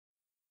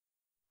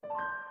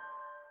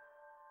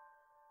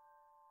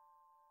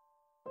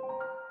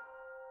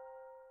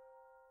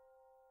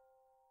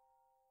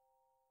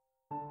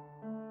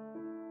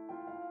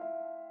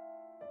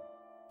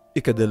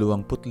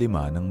Ika-25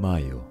 ng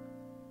Mayo,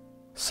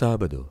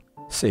 Sabado,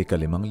 sa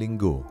ikalimang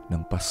linggo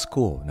ng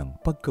Pasko ng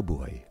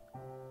Pagkabuhay.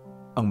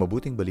 Ang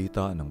mabuting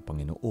balita ng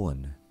Panginoon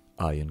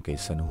ayon kay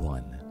San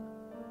Juan.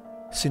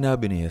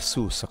 Sinabi ni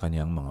Jesus sa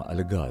kanyang mga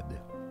alagad,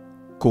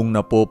 "Kung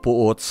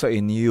napopuot sa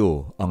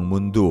inyo ang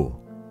mundo,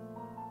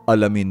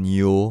 alamin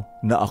niyo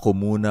na ako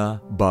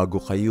muna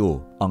bago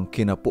kayo ang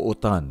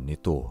kinapuotan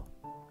nito.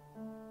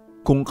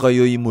 Kung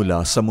kayo'y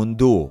mula sa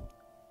mundo,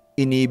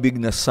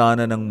 inibig na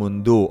sana ng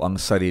mundo ang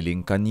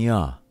sariling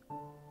kanya.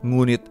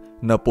 Ngunit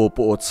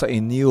napopuot sa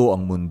inyo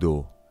ang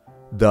mundo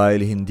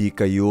dahil hindi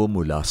kayo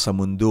mula sa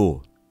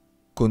mundo,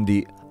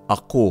 kundi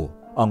ako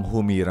ang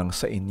humirang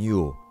sa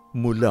inyo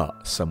mula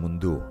sa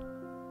mundo.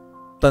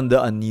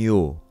 Tandaan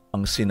niyo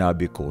ang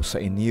sinabi ko sa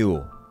inyo.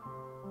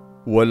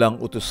 Walang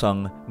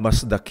utusang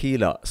mas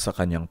dakila sa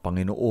kanyang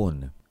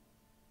Panginoon.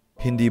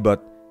 Hindi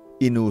ba't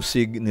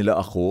inusig nila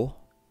ako?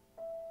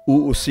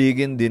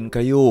 Uusigin din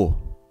kayo.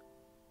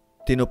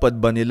 Tinupad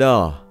ba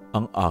nila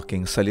ang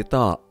aking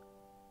salita?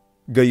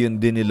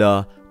 Gayon din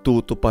nila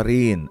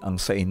tutuparin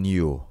ang sa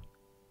inyo.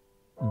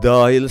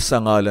 Dahil sa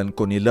ngalan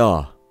ko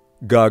nila,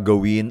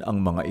 gagawin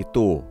ang mga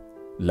ito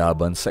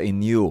laban sa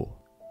inyo,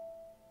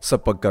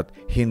 sapagkat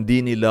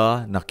hindi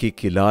nila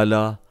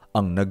nakikilala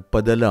ang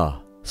nagpadala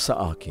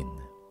sa akin."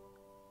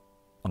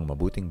 Ang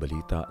mabuting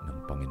balita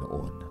ng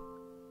Panginoon.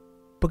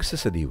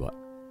 Pagsasadiwa,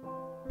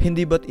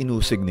 hindi ba't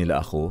inusig nila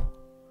ako?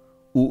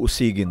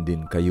 Uusigin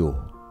din kayo.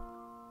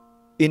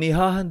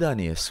 Inihahanda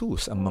ni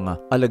Jesus ang mga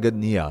alagad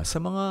niya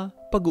sa mga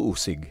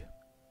pag-uusig.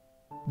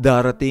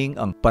 Darating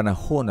ang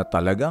panahon na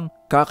talagang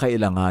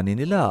kakailanganin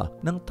nila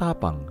ng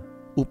tapang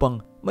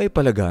upang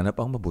maipalaganap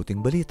ang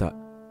mabuting balita.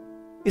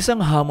 Isang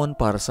hamon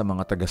para sa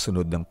mga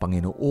tagasunod ng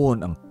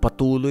Panginoon ang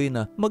patuloy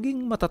na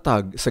maging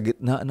matatag sa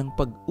gitna ng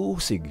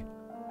pag-uusig.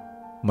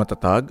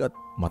 Matatag at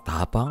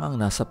matapang ang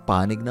nasa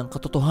panig ng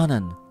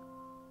katotohanan.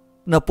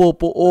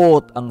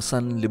 Napopuot ang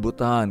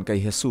sanlibutan kay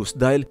Jesus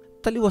dahil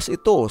taliwas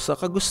ito sa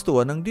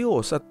kagustuhan ng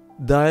Diyos at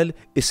dahil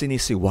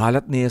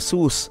isinisiwalat ni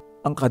Jesus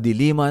ang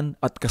kadiliman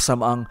at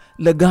kasamaang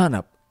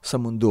laganap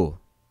sa mundo.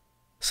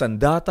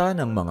 Sandata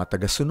ng mga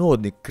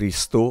tagasunod ni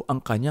Kristo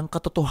ang kanyang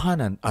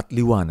katotohanan at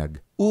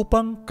liwanag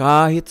upang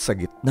kahit sa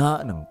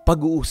gitna ng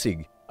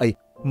pag-uusig ay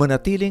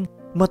manatiling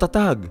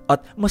matatag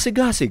at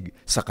masigasig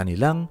sa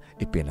kanilang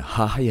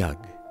ipinahahayag.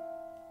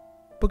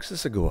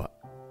 Pagsasagawa,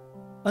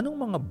 anong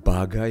mga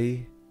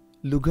bagay,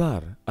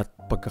 lugar at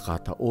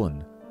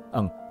pagkakataon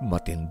ang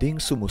matinding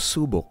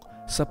sumusubok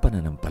sa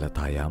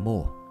pananampalataya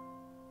mo?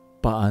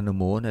 Paano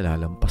mo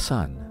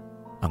nalalampasan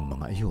ang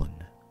mga iyon?